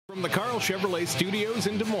From the Carl Chevrolet Studios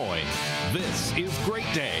in Des Moines, this is Great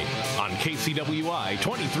Day on KCWI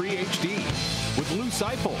 23 HD with Lou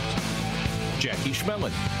Seifold, Jackie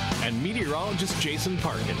Schmelin, and meteorologist Jason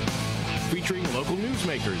Parkin. Featuring local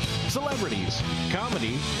newsmakers, celebrities,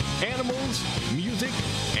 comedy, animals, music,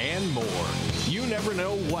 and more. You never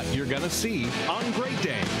know what you're going to see on Great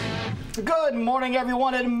Day. Good morning,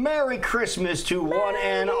 everyone, and Merry Christmas to one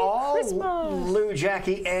and all. Lou,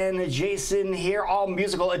 Jackie, and Jason here. All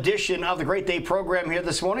musical edition of the Great Day program here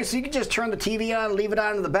this morning. So you can just turn the TV on, leave it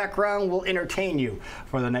on in the background. We'll entertain you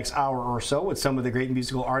for the next hour or so with some of the great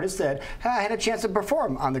musical artists that had a chance to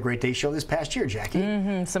perform on the Great Day show this past year,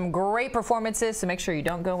 Jackie. Some great performances, so make sure you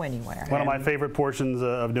don't go anywhere. One of my favorite portions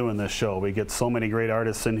of doing this show. We get so many great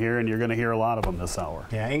artists in here, and you're going to hear a lot of them this hour.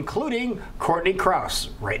 Yeah, including Courtney Krause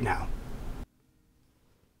right now.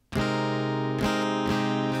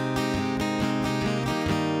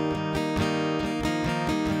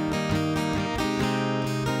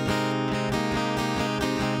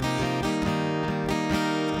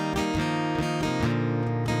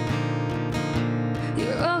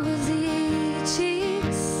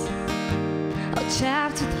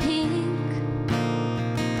 Chapped with pink.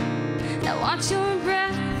 Now watch your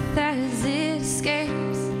breath as it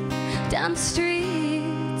escapes down the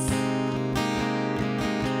streets.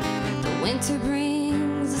 The winter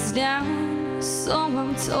brings us down, so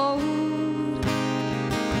I'm told.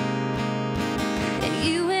 And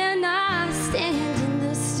you and I stand in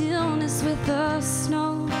the stillness with the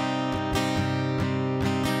snow.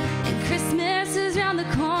 And Christmas is round the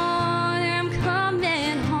corner. I'm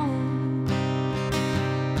coming home.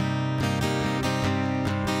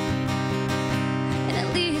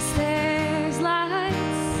 There's lights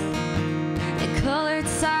and colored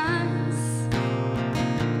signs,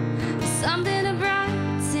 something to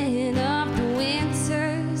brighten up the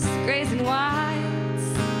winters, grays and whites.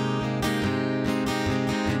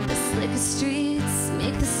 The slicker streets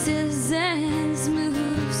make the citizens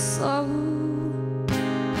move slow,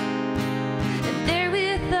 and they're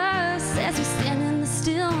with us as we stand in the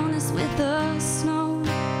stillness with the snow.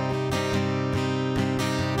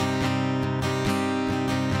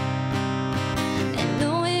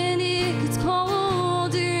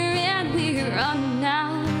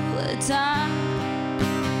 Time.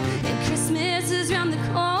 And Christmas is round the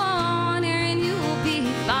corner and you'll be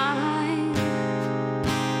fine.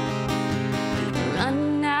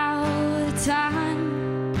 Running out of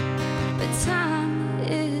time, but time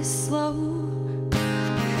is slow.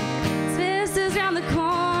 Christmas is round the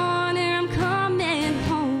corner, I'm coming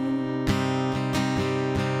home.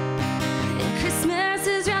 And Christmas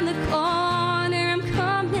is round the corner, I'm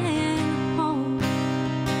coming home.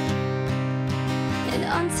 And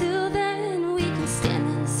until then, we can stand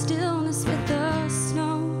in the stillness with the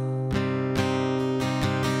snow.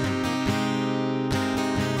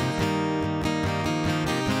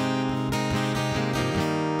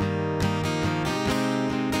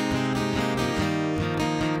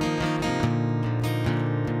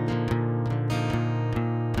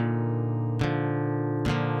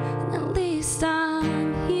 And at least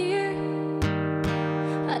I'm here.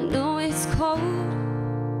 I know it's cold.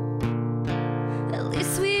 At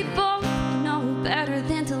least we both know better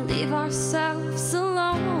than to leave ourselves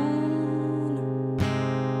alone.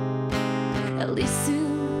 At least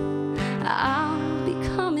soon I'll be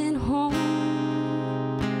coming home.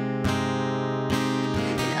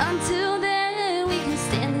 And until then, we can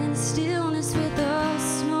stand in the stillness with the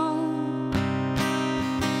snow.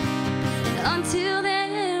 And until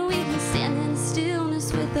then, we can stand in the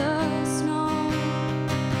stillness with the snow.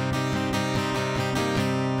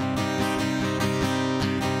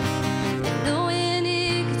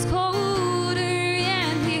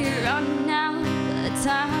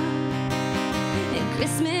 Time. And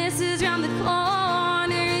Christmas is round the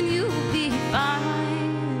corner and you'll be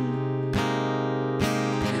fine.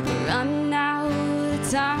 We're running out of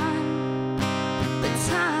time, but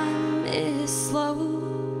time is slow.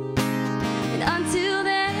 And until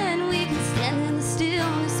then, we can stand in the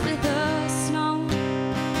stillness with the snow.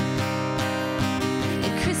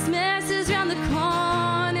 And Christmas is round the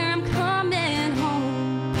corner, I'm coming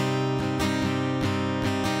home.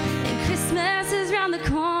 And Christmas is round the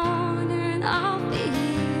corner and I'll be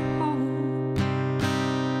home.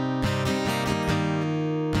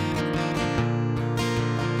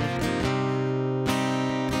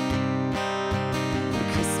 And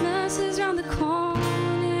Christmas is round the corner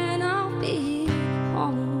and I'll be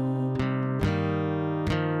home.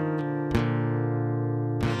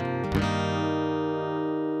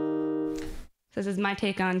 This is my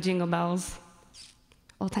take on Jingle Bells,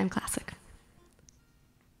 old-time classic.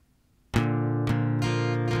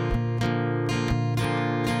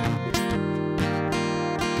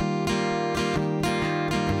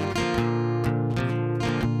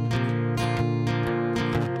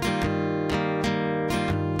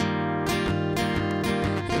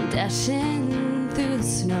 dashing through the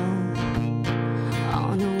snow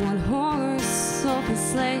on a one-horse open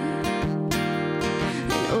sleigh,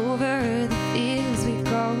 and over the fields we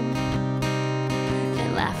go,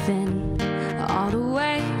 and laughing all the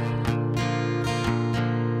way,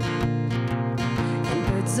 and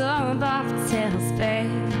birds of bobtails bay,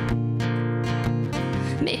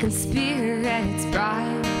 making spirits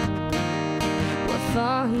bright. What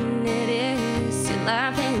fun it is to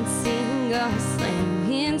laugh and sing a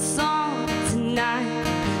sleighing song tonight.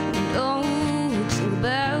 And oh, jingle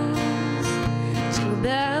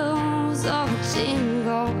bells, oh,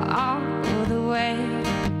 jingle all the way.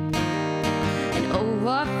 And oh,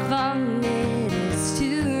 what fun it is to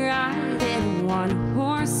ride in a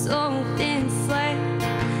one-horse open sleigh.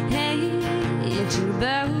 Hey, jingle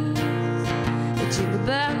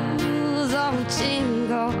bells, oh,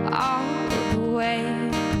 jingle all the way.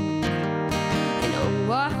 And oh,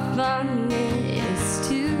 what fun it is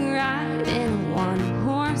to ride in a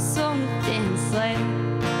one-horse open sleigh.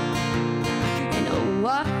 And oh,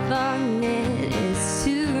 what fun it is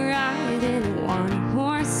to ride in a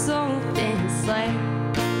one-horse open sleigh.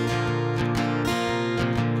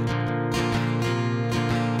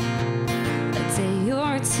 A day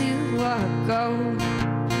or two ago,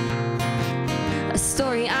 a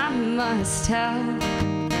story I must tell.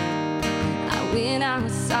 I went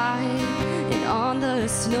outside, and on the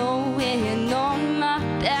snow and on my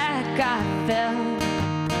back I fell.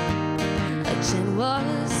 A gent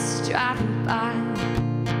was driving by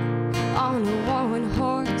on a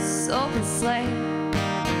one-horse open sleigh.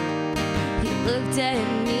 He looked at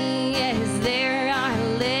me as there I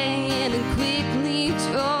lay, and quickly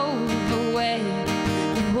drove away.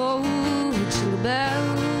 Oh, jingle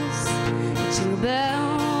bells, jingle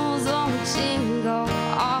bells, oh, jingle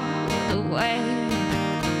all the way.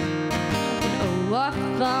 And oh, what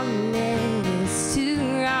fun it is to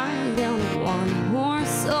ride on a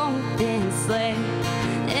one-horse open sleigh.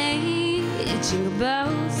 Hey, jingle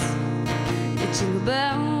bells,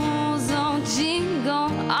 oh,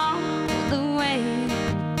 jingle all the way.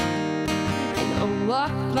 And oh,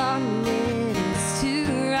 what fun it is to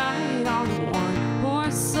ride on a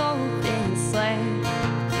one-horse open sleigh.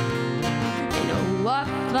 What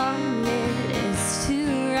fun it is to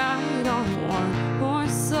ride on a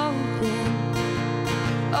one-horse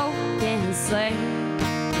open sleigh,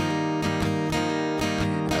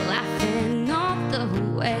 laughing all the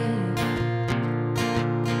way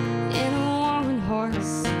in a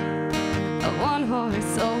one-horse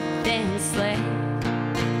open sleigh.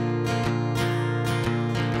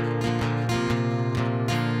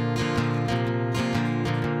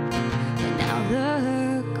 And now the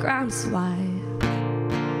ground's wide.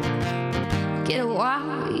 Get it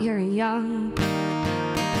while you're young,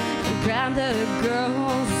 and grab the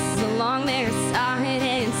girls along their side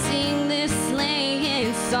and sing this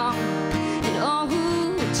sleighing song. And oh,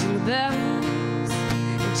 jingle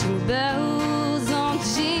bells, oh,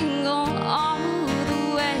 jingle all the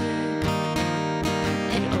way.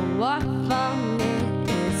 And oh, what fun it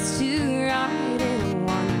is to ride in a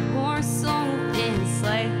one-horse open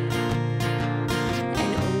sleigh.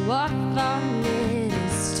 And oh, what fun it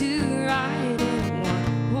is to ride in a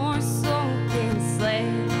one-horse open sleigh.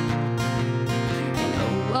 And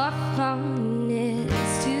oh, what fun it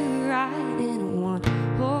is to ride in a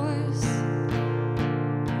one-horse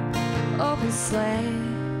open sleigh.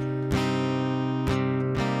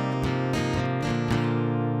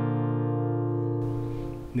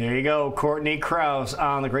 There you go, Courtney Krause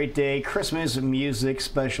on the Great Day Christmas Music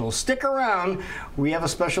Special. Stick around. We have a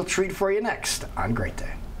special treat for you next on Great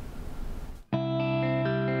Day.